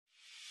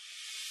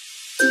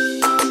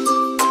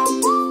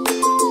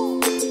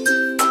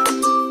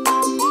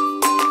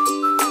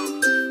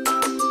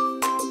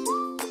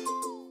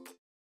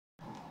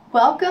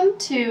Welcome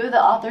to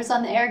the Authors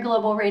on the Air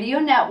Global Radio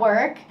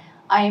Network.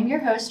 I am your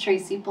host,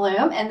 Tracy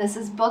Bloom, and this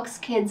is Books,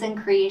 Kids, and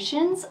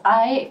Creations.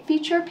 I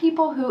feature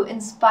people who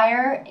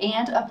inspire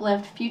and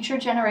uplift future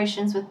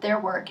generations with their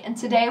work. And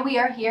today we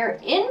are here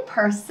in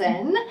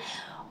person,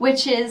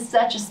 which is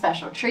such a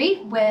special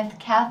treat, with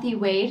Kathy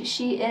Wade.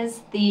 She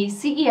is the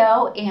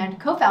CEO and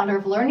co-founder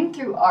of Learning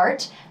Through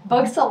Art,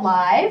 Books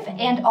Alive,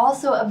 and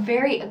also a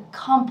very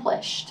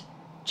accomplished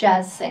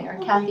jazz singer.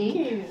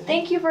 Kathy,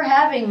 thank you for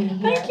having me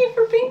here. Thank you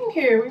for being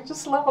here. We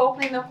just love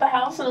opening up the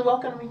house and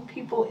welcoming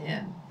people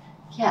in.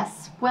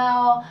 Yes,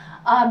 well,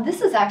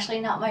 this is actually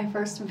not my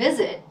first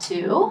visit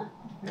to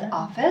the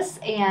office,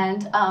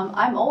 and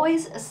I'm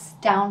always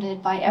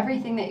astounded by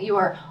everything that you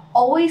are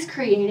always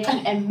creating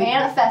and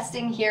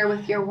manifesting here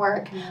with your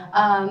work.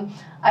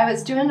 I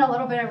was doing a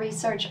little bit of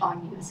research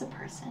on you as a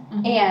person,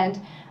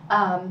 and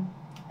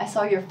I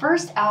saw your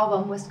first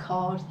album was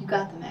called You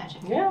Got the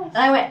Magic. Yeah. And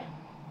I went,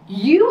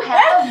 you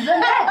have the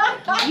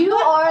magic. You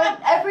are,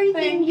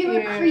 everything you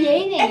are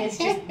creating is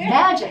just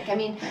magic. I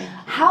mean,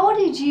 how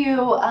did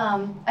you,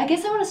 I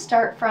guess I want to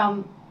start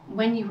from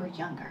when you were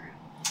younger.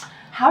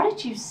 How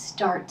did you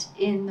start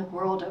in the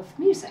world of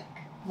music?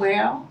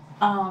 Well,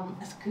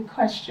 it's a good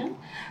question.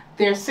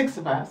 There's 6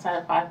 of us. I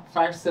have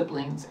five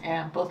siblings,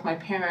 and both my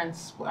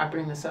parents, I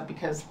bring this up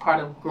because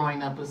part of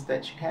growing up was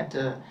that you had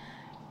to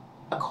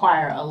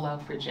acquire a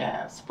love for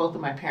jazz. Both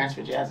of my parents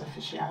were jazz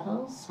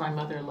aficionados. My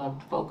mother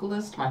loved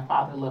vocalists. My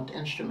father loved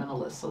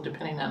instrumentalists. So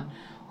depending on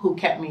who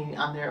kept me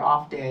on their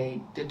off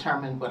day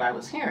determined what I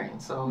was hearing.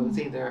 So it was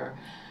either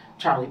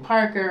Charlie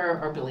Parker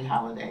or Billie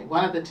Holiday,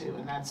 one of the two.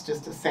 And that's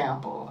just a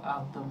sample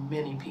of the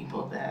many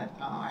people that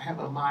I have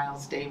a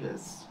Miles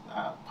Davis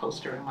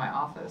poster in my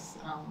office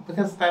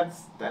because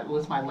that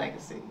was my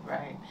legacy,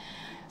 right?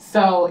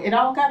 So it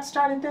all got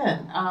started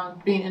then,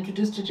 being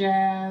introduced to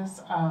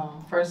jazz.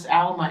 First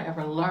album I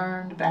ever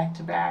learned back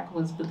to back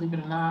was, believe it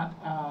or not,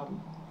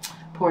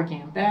 Porgy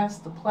and Bess,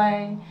 the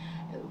play,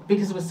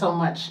 because there was so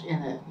much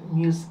in it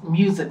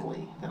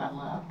musically that I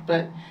loved.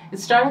 But it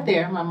started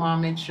there. My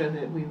mom made sure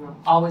that we were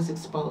always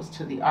exposed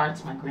to the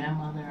arts. My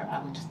grandmother,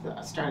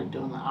 I started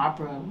doing the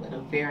opera at a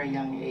very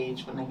young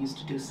age when I used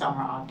to do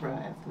summer opera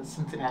at the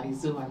Cincinnati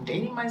Zoo. I'm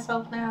dating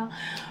myself now.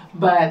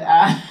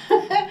 But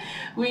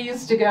we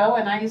used to go,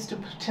 and I used to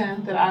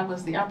pretend that I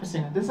was the opera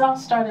singer. This all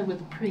started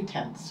with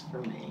pretense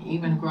for me.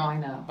 Even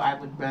growing up, I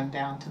would run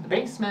down to the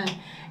basement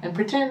and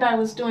pretend I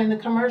was doing the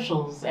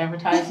commercials,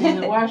 advertising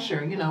the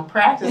washer, you know,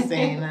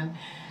 practicing. And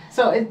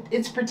so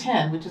it's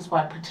pretend, which is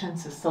why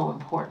pretense is so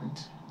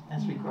important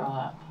as we grow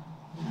up.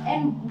 You know?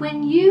 And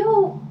when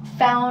you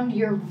found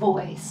your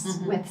voice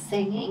with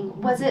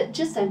singing, was it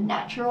just a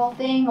natural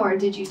thing, or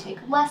did you take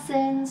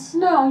lessons?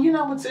 No, you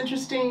know what's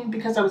interesting,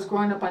 because I was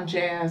growing up on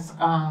jazz,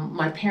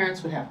 my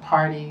parents would have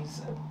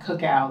parties,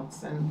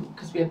 cookouts, and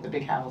because we had the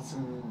big house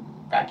and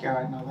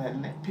backyard and all that,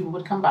 and people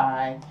would come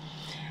by.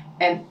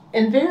 And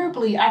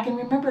invariably, I can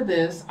remember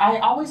this, I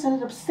always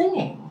ended up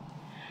singing.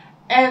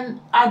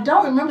 And I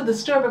don't remember the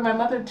story, but my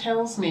mother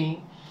tells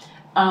me,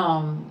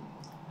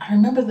 I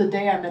remember the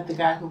day I met the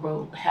guy who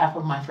wrote half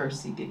of my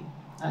first CD,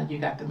 You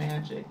Got the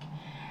Magic.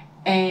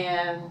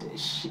 And I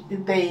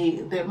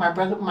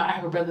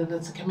have a brother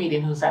that's a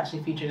comedian who's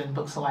actually featured in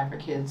Books Alive for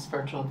Kids,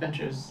 Virtual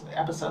Adventures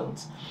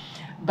episodes.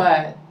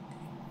 But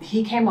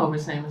he came over,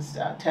 his name is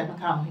Ted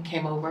McConnell. He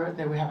came over,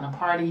 they were having a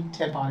party,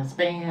 Ted bought his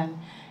band.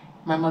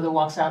 My mother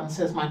walks out and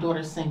says, my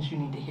daughter sings, you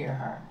need to hear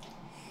her.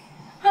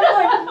 I'm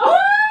like, what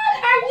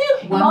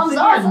are you? Once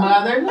again,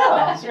 mother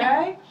knows,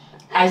 right?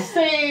 I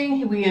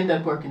sing, we end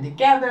up working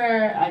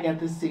together. I got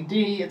this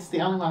CD. It's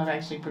the only one I've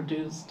actually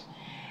produced.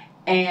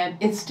 And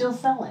it's still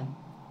selling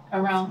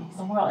around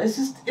the world.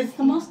 It's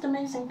the most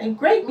amazing thing.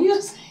 Great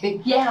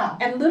music. Yeah.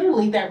 And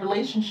literally that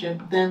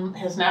relationship then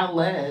has now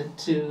led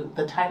to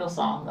the title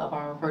song of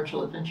our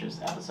Virtual Adventures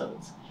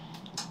episodes.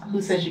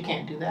 Who Says You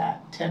Can't Do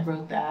That? Ted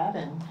wrote that,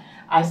 and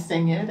I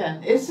sing it,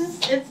 and it's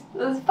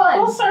fun.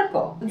 Full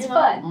circle. It's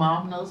fun.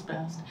 Mom knows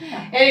best.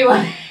 Yeah.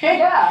 Anyway.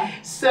 Yeah.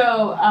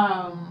 So,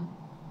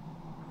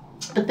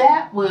 but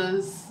that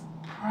was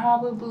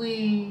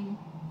probably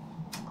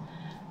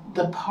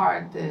the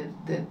part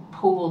that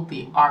pulled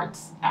the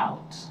arts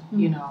out,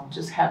 you know,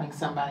 just having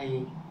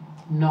somebody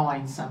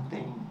knowing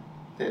something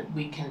that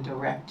we can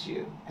direct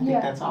you. I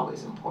think that's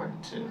always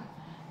important too,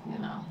 you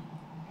know.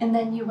 And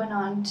then you went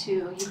on to,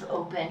 you've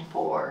opened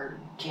for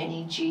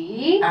Kenny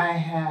G. I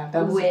have.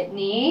 That was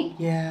Whitney.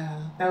 Yeah.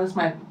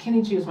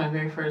 Kenny G was my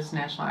very first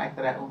national act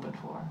that I opened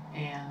for.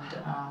 And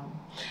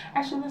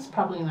actually, that's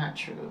probably not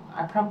true.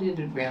 I probably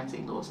did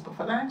Ramsey Lewis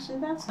before. Actually,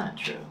 that's not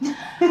true.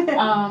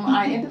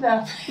 I ended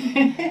up,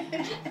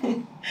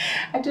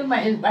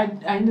 I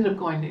ended up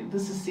going to,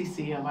 this is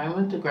CCM. I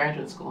went to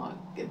graduate school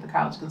at the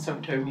College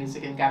Conservatory of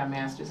Music and got a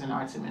master's in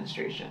arts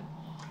administration,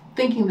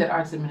 thinking that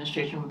arts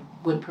administration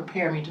would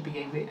prepare me to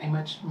be a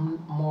much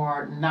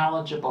more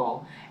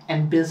knowledgeable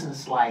and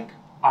business-like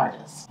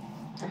artist.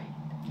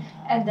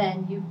 And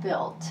then you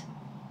built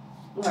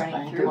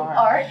Learning Through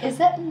Art. Is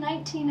that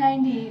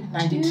 1992?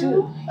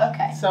 92.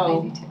 Okay.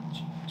 So, 92.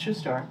 True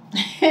story.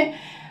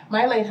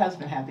 My late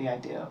husband had the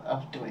idea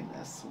of doing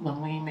this. When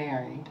we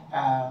married,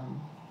 I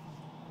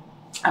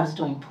was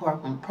doing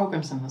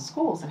programs in the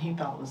schools, and he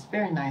thought it was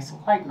very nice and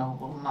quite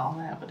noble and all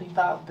that, but he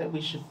thought that we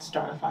should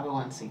start a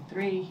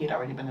 501c3. He had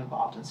already been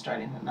involved in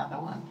starting another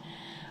one.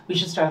 We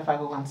should start a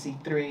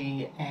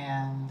 501c3,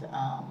 and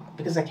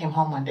because I came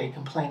home one day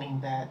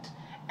complaining that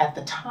at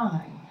the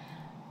time,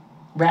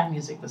 rap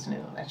music was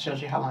new. That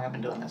shows you how long I've been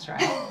doing this,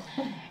 right?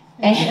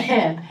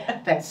 And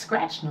that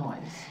scratch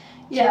noise,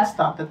 kids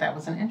thought that that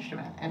was an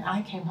instrument. And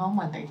I came home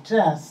one day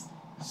just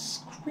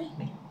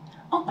screaming,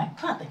 "Oh my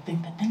God, they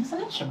think that thing is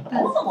an instrument."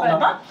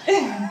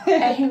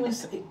 And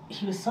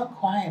he was so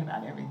quiet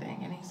about everything.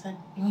 And he said,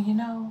 "Well, you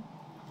know,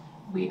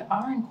 we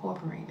are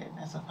incorporated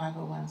as a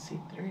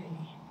 501c3.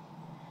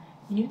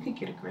 You could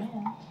get a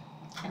grant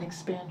and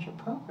expand your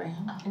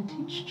program and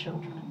teach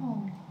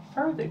children,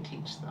 further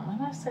teach them."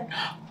 And I said,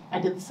 I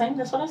did the same.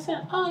 That's what I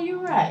said. "Oh, you're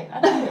right. I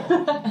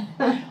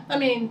did." I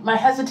mean, my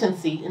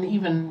hesitancy, and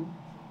even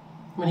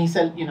when he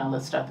said, you know,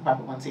 let's start the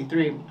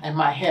 501c3, in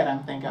my head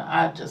I'm thinking,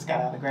 I just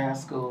got out of grad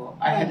school.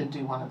 I had to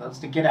do one of those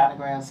to get out of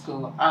grad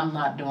school. I'm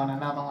not doing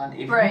another one. If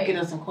you get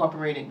us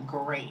incorporated,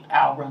 great.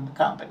 I'll run the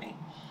company.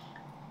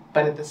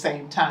 But at the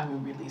same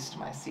time, we released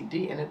my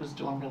CD, and it was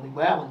doing really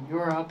well in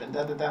Europe, and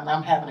and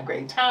I'm having a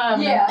great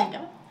time. And I'm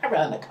thinking, I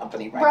run a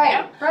company right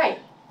now. Right.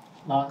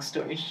 Long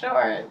story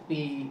short,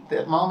 the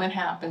moment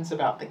happens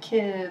about the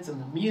kids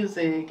and the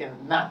music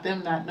and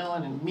them not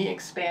knowing and me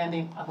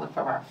expanding. I went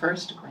for our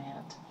first grant.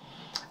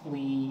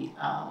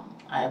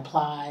 I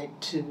applied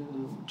to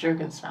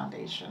Juergens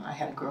Foundation. I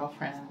had a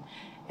girlfriend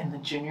in the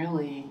junior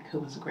league who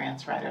was a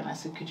grants writer, and I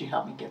said, "Could you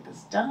help me get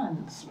this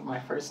done?" This was my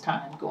first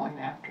time going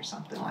after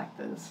something like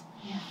this.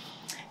 Yeah.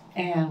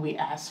 And we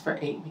asked for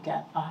 8, we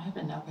got 5,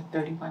 and now we're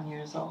 31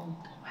 years old.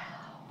 Wow.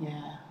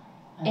 Yeah.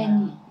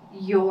 And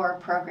your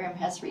program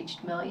has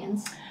reached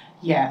millions.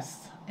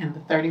 Yes. In the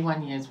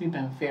 31 years, we've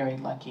been very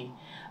lucky.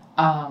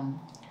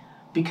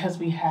 Because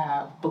we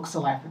have Books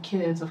of Life for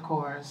Kids, of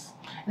course.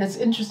 And it's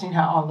interesting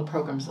how all the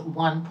programs,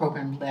 one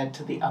program led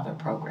to the other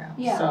program.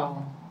 Yeah.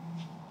 So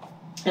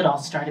it all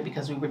started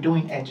because we were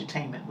doing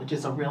edutainment, which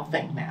is a real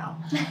thing now.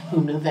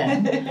 Who knew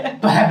then?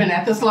 But I've been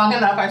at this long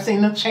enough. I've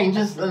seen the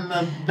changes in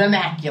the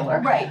vernacular.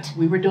 Right.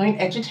 We were doing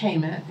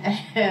edutainment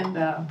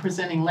and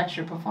presenting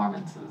lecture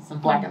performances. And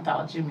Black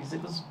Anthology of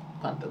Music was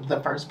the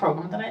first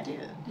program that I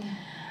did.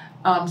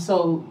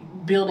 So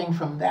building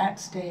from that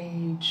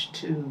stage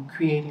to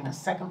creating a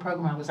second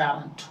program, I was out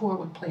on tour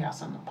with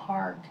Playhouse in the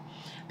Park,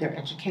 their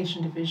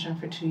education division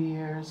for 2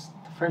 years.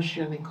 The first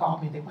year they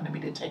called me, they wanted me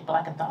to take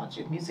Black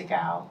Anthology of Music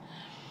out.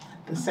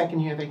 The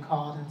second year they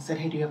called and said,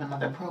 "Hey, do you have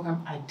another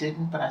program?" I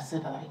didn't, but I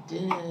said that I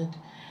did.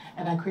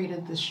 And I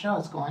created this show.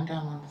 It's going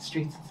down on the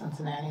streets in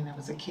Cincinnati, and there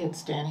was a kid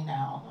standing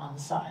out on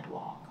the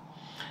sidewalk,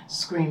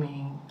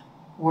 screaming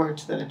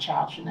words that a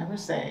child should never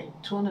say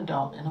to an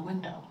adult in a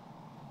window.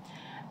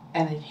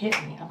 And it hit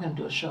me. I'm going to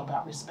do a show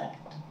about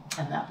respect.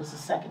 And that was the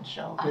second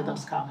show,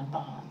 Rhythms, Common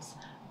Bonds.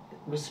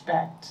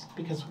 Respect,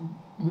 because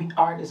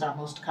art is our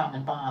most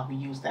common bond. We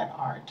use that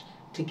art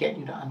to get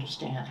you to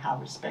understand how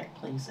respect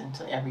plays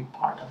into every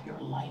part of your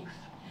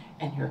life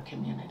and your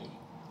community.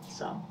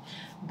 So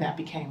that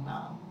became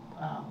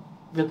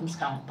Rhythms,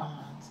 Common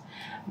Bonds.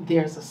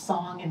 There's a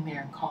song in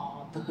there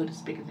called "The Hood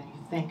is Bigger Than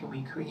You Think," and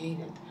we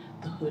created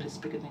 "The Hood is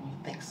Bigger Than You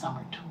Think"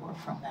 summer tour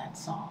from that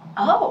song.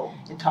 Oh.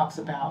 It talks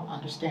about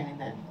understanding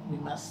that we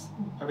must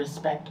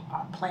respect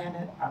our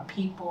planet, our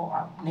people,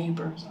 our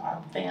neighbors,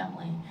 our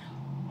family,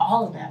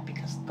 all of that,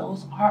 because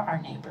those are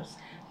our neighbors,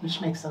 which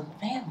makes them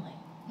family,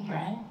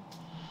 right?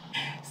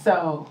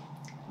 So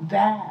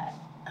that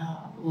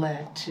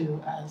led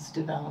to us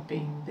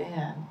developing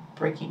then,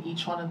 breaking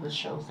each one of the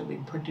shows that we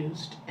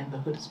produced in the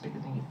Hood is Bigger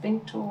Than You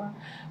Think tour.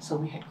 So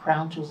we had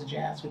Crown Jewels of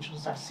Jazz, which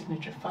was our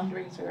signature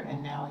fundraiser,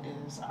 and now it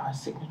is our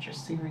signature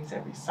series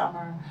every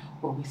summer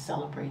where we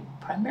celebrate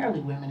primarily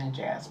women in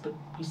jazz, but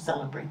we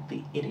celebrate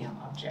the idiom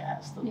of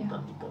jazz, the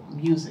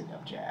music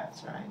of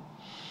jazz,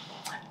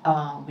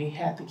 right? We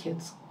had the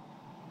Kids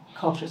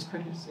Cultures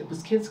Critters. It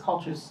was Kids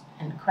Cultures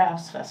and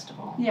Crafts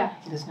Festival. Yeah.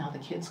 It is now the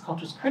Kids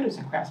Cultures Critters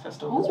and Crafts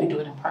Festival because we do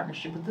it in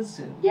partnership with the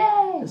zoo.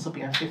 Yay! This will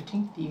be our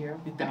 15th year.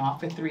 We've been off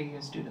for 3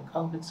 years due to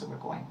COVID, so we're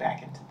going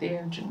back into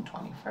there June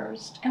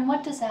 21st. And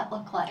what does that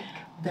look like?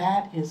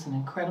 That is an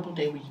incredible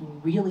day where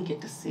you really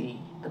get to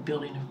see the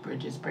building of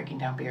bridges, breaking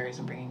down barriers,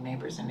 and bringing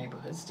neighbors and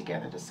neighborhoods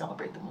together to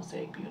celebrate the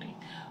mosaic beauty.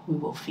 We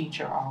will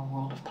feature our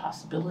world of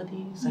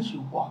possibilities as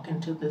you walk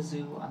into the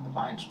zoo on the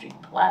Vine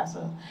Street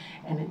Plaza,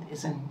 and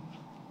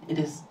it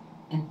is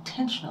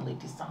intentionally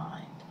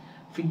designed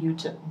for you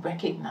to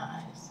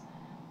recognize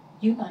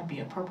you might be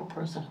a purple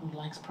person who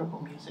likes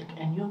purple music,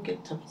 and you'll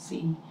get to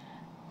see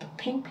the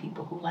pink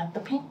people who like the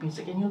pink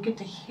music, and you'll get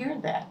to hear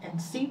that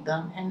and see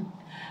them, and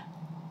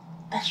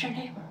that's your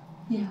neighbor.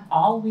 Yeah.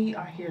 All we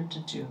are here to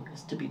do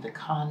is to be the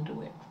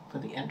conduit for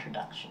the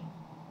introduction.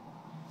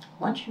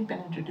 Once you've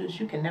been introduced,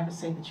 you can never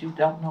say that you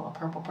don't know a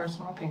purple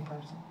person or a pink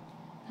person.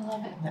 I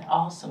love it. And that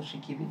also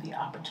should give you the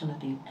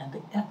opportunity and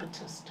the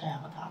impetus to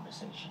have a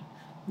conversation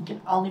You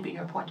can only be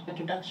your point of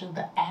introduction.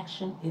 The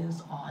action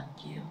is on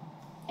you.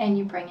 And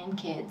you bring in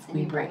kids, and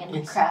you bring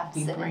in crafts,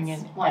 and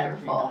it's wonderful.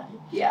 Everybody.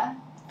 Yeah.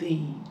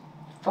 The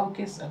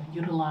focus of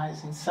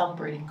utilizing,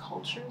 celebrating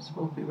cultures,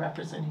 we'll be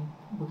representing,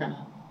 we're going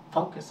to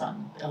focus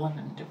on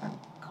 11 different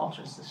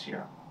cultures this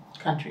year,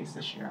 countries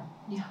this year.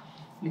 Yeah.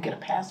 You get a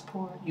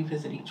passport, you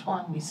visit each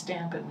one, we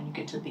stamp it. When you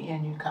get to the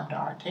end, you come to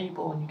our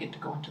table, and you get to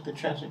go into the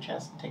treasure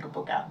chest and take a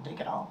book out and take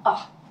it home.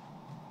 Oh.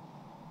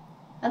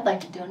 I'd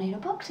like to donate a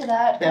book to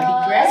that. That'd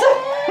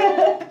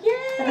be great.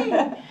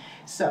 Yay!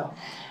 So,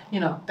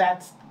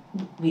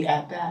 we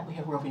add that. We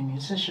have roving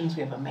musicians.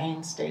 We have a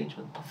main stage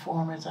with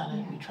performers on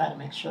it. We try to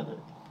make sure that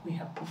we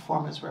have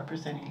performers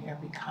representing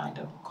every kind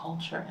of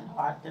culture and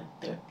art that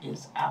there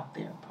is out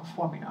there,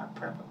 performing art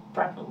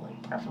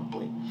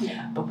preferably.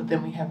 Yeah. But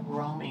then we have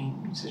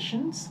roaming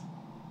musicians.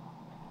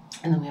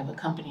 And then we have a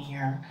company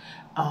here,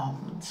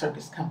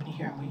 circus company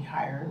here, and we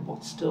hire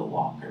still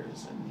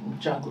walkers and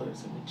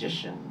jugglers and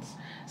magicians,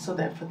 so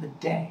that for the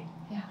day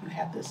you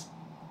have this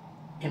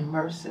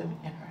immersive,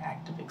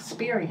 interactive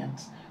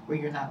experience where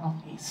you're not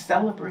only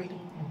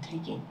celebrating and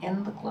taking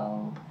in the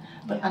globe,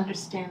 but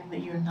understanding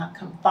that you're not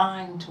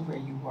confined to where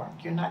you work,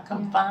 you're not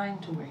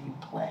confined to where you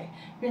play,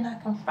 you're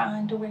not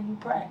confined to where you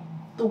pray.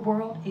 The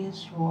world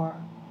is your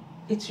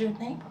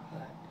neighborhood.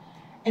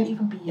 And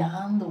even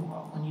beyond the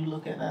world, when you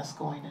look at us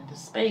going into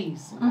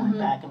space and going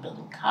back and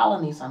building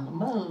colonies on the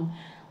moon,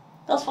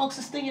 those folks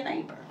are still your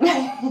neighbor.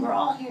 We're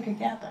all here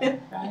together,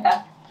 right?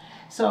 Yeah.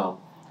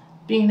 So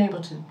being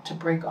able to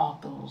break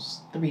off those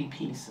 3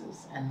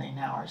 pieces, and they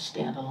now are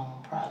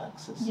standalone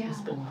products,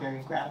 has been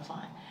very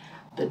gratifying.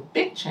 The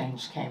big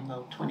change came,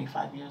 though,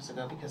 25 years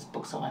ago, because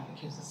Books Are Life for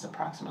Kids is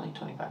approximately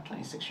 25,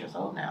 26 years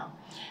old now,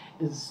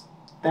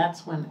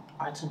 that's when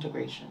arts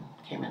integration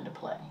came into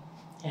play.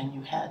 And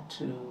you had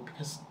to,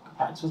 because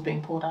arts was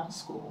being pulled out of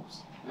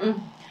schools.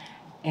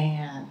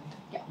 And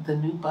the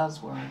new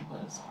buzzword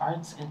was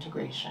arts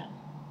integration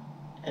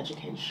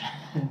education.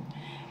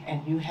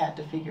 And you had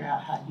to figure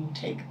out how you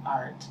take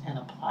art and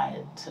apply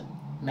it to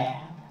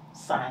math,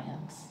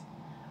 science,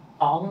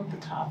 all of the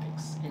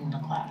topics in the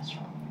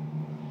classroom.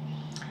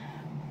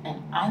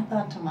 And I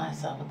thought to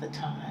myself at the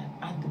time,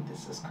 I think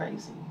this is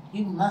crazy.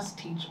 You must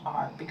teach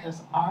art,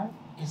 because art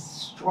is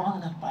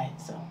strong enough by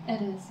itself.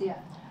 It is, yeah.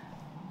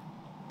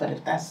 But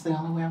if that's the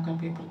only way I'm going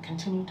to be able to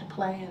continue to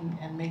play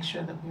and make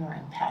sure that we are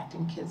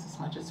impacting kids as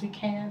much as we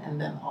can, and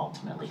then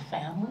ultimately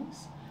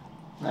families,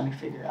 let me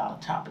figure out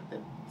a topic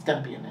that's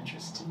going to be of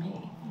interest to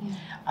me. Yeah.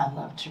 I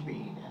love to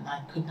read, and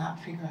I could not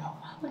figure out,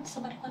 why would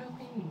somebody want to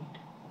read?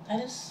 That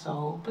is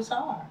so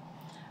bizarre.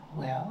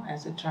 Well,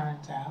 as it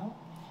turns out,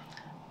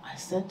 I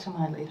said to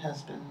my late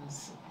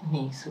husband's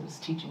niece, who was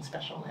teaching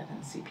special ed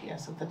in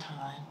CPS at the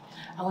time,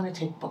 I want to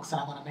take books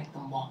and I want to make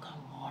them walk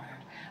on water,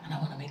 and I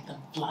want to make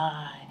them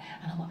fly,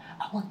 and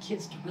I want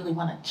kids to really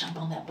want to jump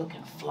on that book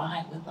and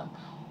fly with them.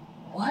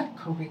 What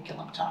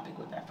curriculum topic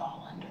would that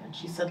fall under? And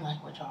she said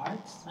language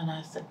arts, and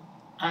I said,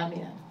 I'm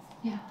in.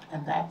 Yeah.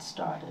 And that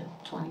started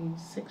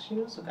 26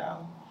 years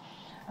ago.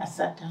 I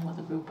sat down with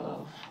a group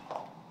of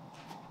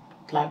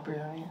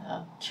librarian,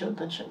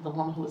 the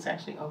woman who was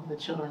actually over the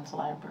children's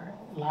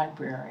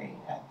library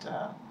at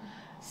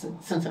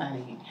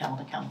Cincinnati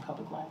Hamilton County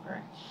Public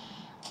Library.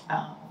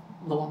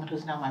 The woman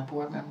who's now my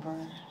board member,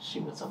 she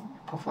was a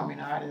performing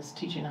artist,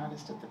 teaching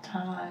artist at the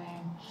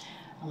time.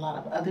 A lot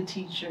of other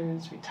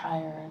teachers,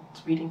 retired,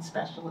 reading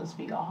specialists,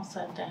 we all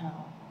sat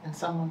down in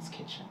someone's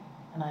kitchen.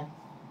 And I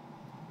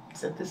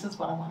said, this is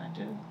what I want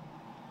to do.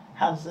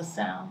 How does this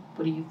sound?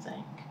 What do you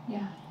think?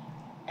 Yeah.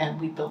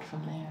 And we built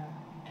from there.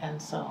 And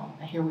so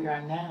here we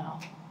are now,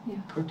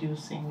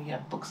 producing. We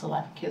have Books Are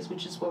Life for Kids,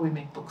 which is where we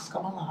make books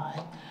come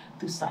alive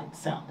through sight,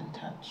 sound, and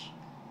touch.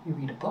 You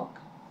read a book,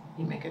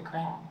 you make a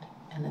craft,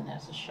 and then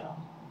there's a show.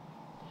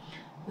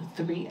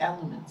 The 3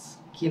 elements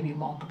give you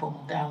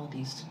multiple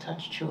modalities to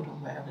touch children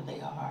wherever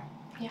they are.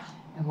 Yeah.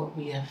 And what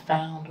we have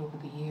found over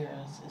the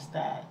years is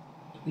that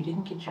if we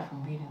didn't get you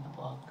from reading the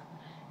book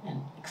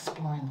and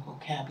exploring the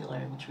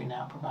vocabulary, which we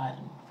now provide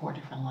in 4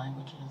 different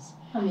languages.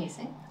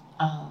 Amazing.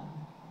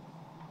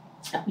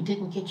 If we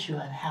didn't get you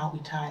at how we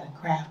tied a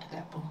craft to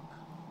that book.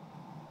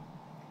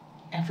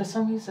 And for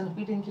some reason, if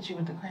we didn't get you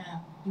with the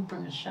craft, you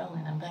bring a show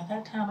in, and by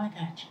that time I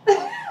got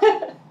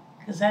you.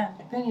 Because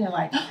then you're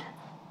like,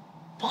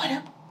 boy,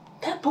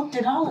 that book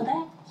did all of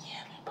that. Yeah,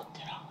 that book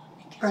did all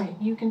of it. Right.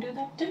 You can do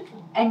that too.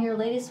 And your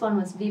latest one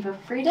was Viva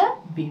Frida?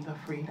 Viva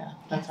Frida.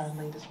 That's our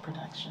latest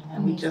production.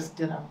 And we just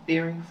did our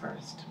very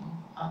first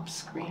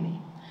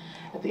screening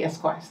at the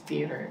Esquires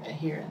Theater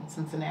here in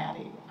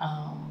Cincinnati.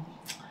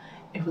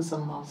 It was the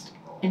most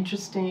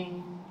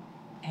interesting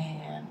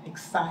and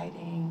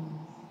exciting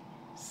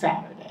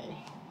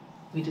Saturday.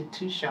 We did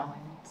 2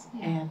 showings,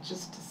 and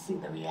just to see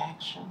the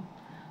reaction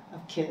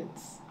of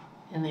kids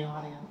in the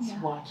audience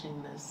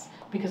watching this,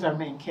 because our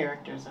main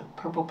character is a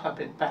purple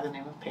puppet by the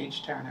name of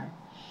Paige Turner,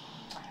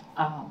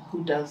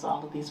 who does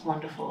all of these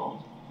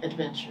wonderful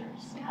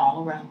adventures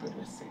all around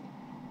literacy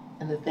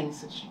and the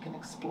things that she can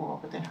explore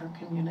within her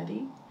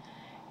community,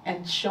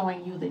 and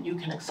showing you that you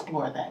can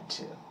explore that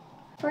too.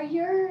 For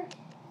your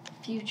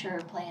future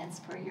plans,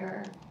 for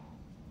your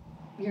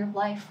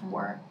life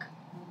work,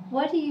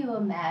 what do you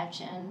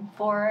imagine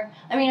for?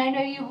 I mean, I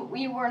know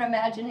you weren't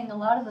imagining a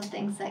lot of the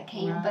things that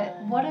came, Right. but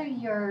what are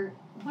your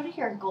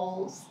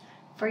goals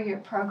for your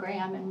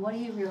program, and what do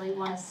you really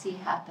want to see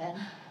happen?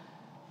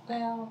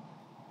 Well,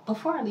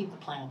 before I leave the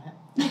planet,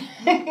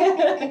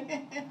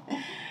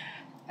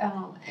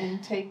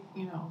 and take,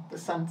 the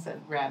sunset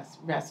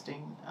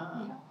resting,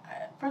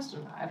 first of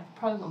all, I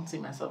probably don't see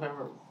myself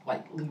ever,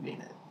 leaving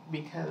it,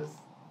 because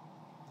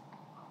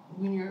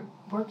when you're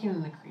working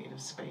in the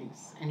creative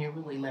space and you're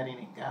really letting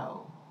it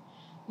go,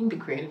 you can be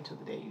creative till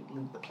the day you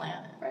leave the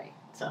planet. Right.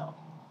 So,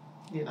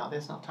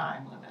 there's no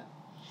time limit.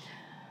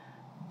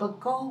 But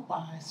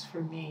goal-wise,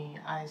 for me,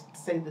 I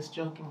say this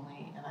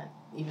jokingly, and I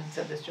even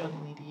said this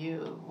jokingly to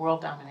you,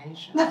 world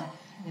domination.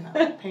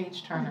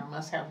 Page Turner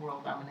must have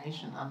world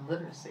domination on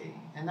literacy,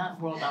 and not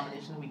world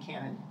domination that we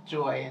can't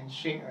enjoy and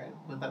share it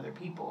with other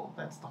people.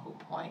 That's the whole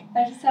point.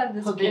 I just have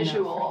this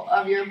visual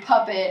of your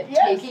puppet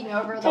taking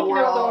over the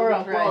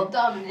world, right. World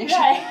domination.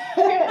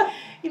 Right.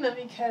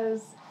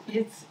 Because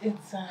it's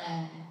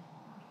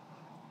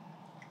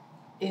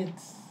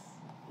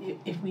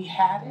if we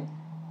had it,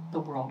 the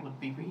world would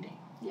be reading.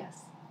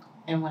 Yes.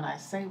 And when I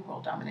say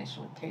world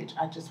domination with Paige,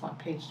 I just want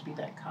Paige to be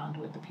that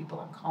conduit that people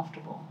are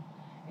comfortable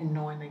in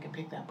knowing they can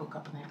pick that book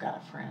up and they've got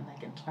a friend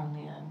they can turn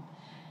in.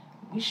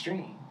 We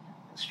stream.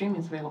 Streaming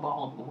is available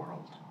all over the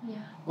world. Yeah.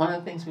 One of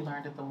the things we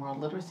learned at the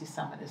World Literacy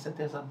Summit is that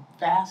there's a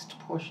vast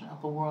portion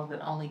of the world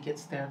that only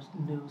gets their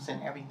news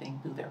and everything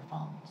through their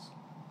phones.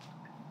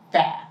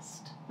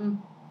 Vast.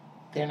 Mm.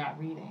 They're not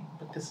reading,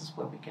 but this is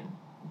where we can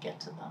get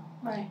to them.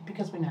 Right.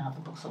 Because we now have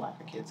the Books Alive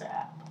for Kids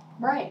app.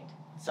 Right.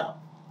 So,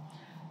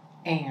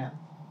 and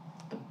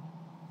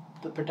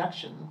the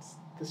productions,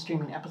 the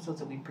streaming episodes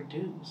that we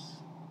produce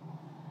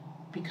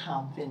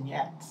become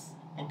vignettes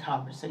and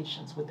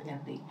conversations within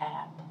the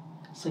app.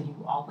 So you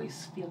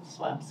always feel, that's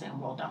why I'm saying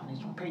world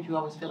domination with Paige, you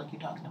always feel like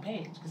you're talking to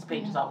Paige, because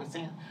Paige is always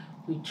saying,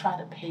 we try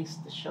to pace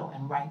the show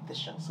and write the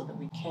show so that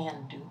we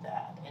can do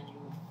that, and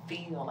you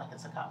feel like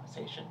it's a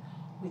conversation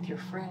with your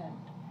friend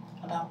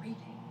about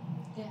reading.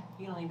 Yeah.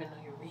 You don't even know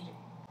you're reading,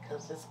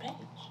 because it's Paige.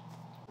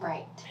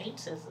 Right. Paige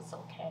says it's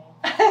okay.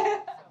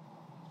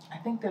 I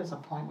think there's a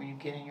point where you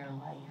get in your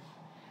life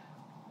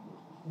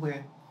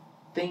where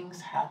things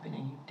happen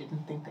and you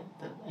didn't think that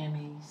the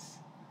Emmys,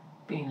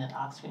 being at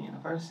Oxford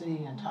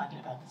University and talking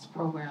about this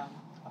program,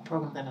 a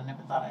program that I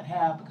never thought I'd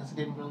have because I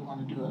didn't really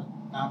want to do a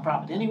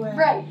nonprofit anyway.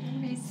 Right.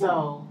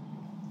 So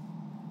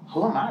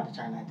who am I to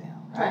turn that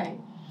down, right?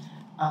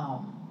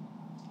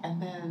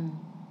 And then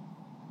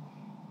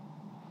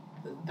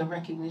the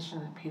recognition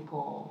that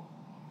people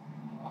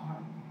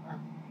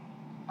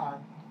are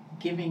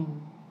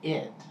giving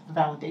it, the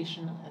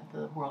validation at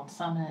the World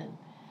Summit,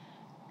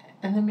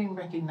 and then being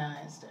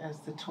recognized as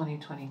the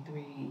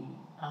 2023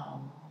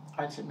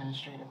 Arts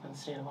Administrator for the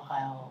state of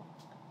Ohio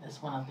as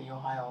one of the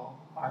Ohio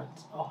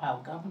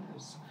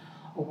Governor's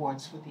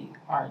Awards for the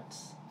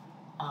Arts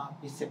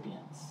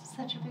recipients.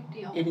 Such a big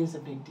deal. It is a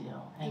big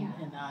deal,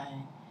 and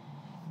I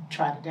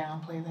try to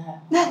downplay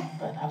that,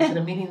 but I was at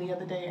a meeting the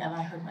other day and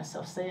I heard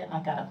myself say it and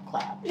I got up and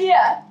clapped.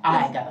 Yeah.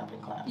 I got up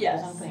and clapped.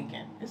 Yes. Because I'm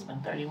thinking, it's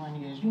been 31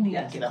 years, you need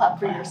to get up clap and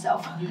for clap.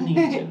 yourself. You need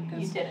to.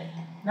 You did it.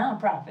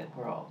 Nonprofit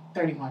world,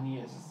 31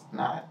 years is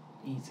not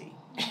easy.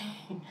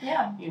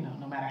 Yeah.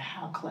 No matter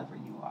how clever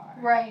you are.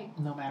 Right.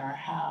 No matter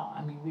how,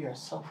 we are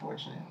so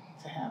fortunate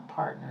to have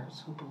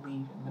partners who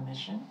believe in the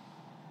mission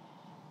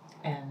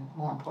and,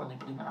 more importantly,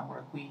 believe in our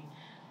work. We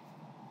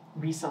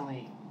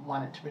recently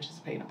wanted to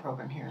participate in a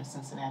program here in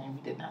Cincinnati and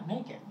we did not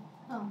make it.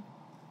 Oh.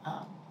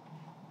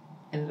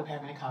 Ended up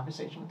having a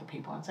conversation with the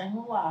people and saying,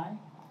 well, why?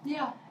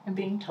 Yeah. And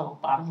being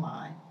told, bottom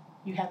line,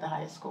 you had the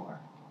highest score.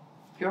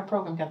 Your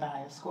program got the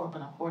highest score,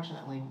 but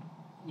unfortunately,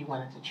 you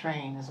wanted to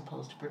train as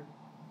opposed to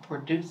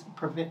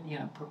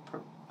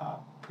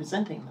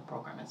presenting the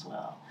program as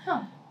well.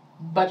 Huh.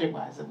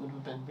 Budget-wise, it would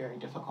have been very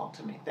difficult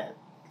to make that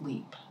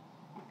leap.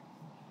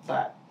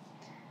 But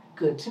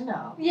good to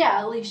know. Yeah,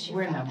 at least you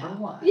we're number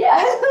one. Yeah,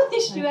 at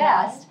least you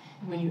asked.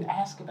 When you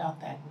ask about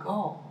that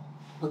goal,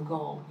 the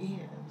goal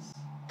is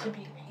to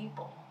be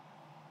able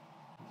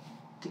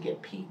to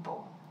get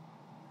people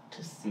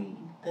to see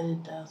that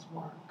it does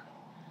work.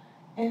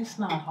 And it's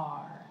not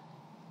hard.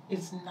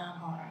 It's not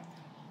hard.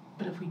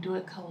 But if we do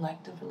it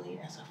collectively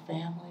as a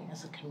family,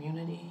 as a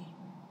community,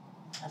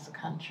 as a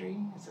country,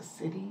 as a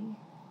city,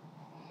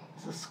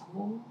 as a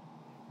school,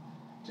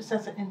 just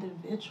as an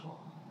individual,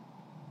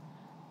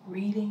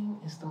 reading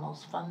is the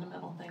most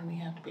fundamental thing we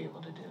have to be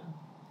able to do.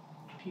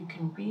 If you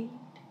can read,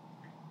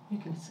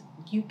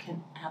 you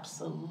can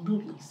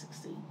absolutely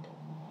succeed.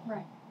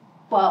 Right.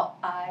 Well,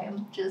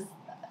 I'm just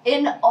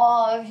in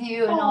awe of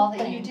you and all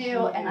that you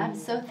do, and I'm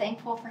so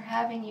thankful for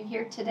having you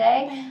here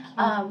today.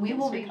 We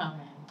will be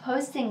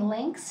posting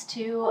links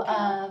to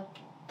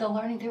the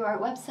Learning Through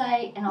Art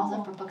website and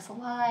also for Books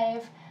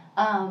Alive.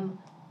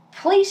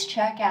 Please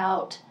check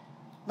out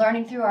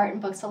Learning Through Art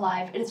and Books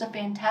Alive. It is a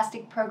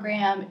fantastic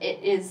program.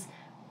 It is,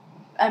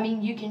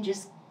 you can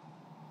just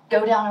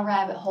go down a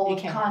rabbit hole You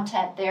of can.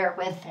 content there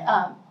with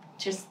Yeah.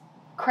 just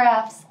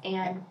crafts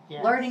and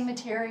Yes. learning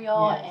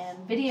material Yes.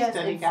 and videos.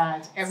 Study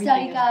guides. Everything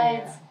Study is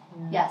guides. there.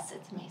 Yeah. Yes,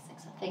 it's amazing.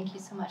 So thank you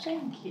so much.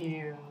 Thank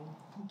you.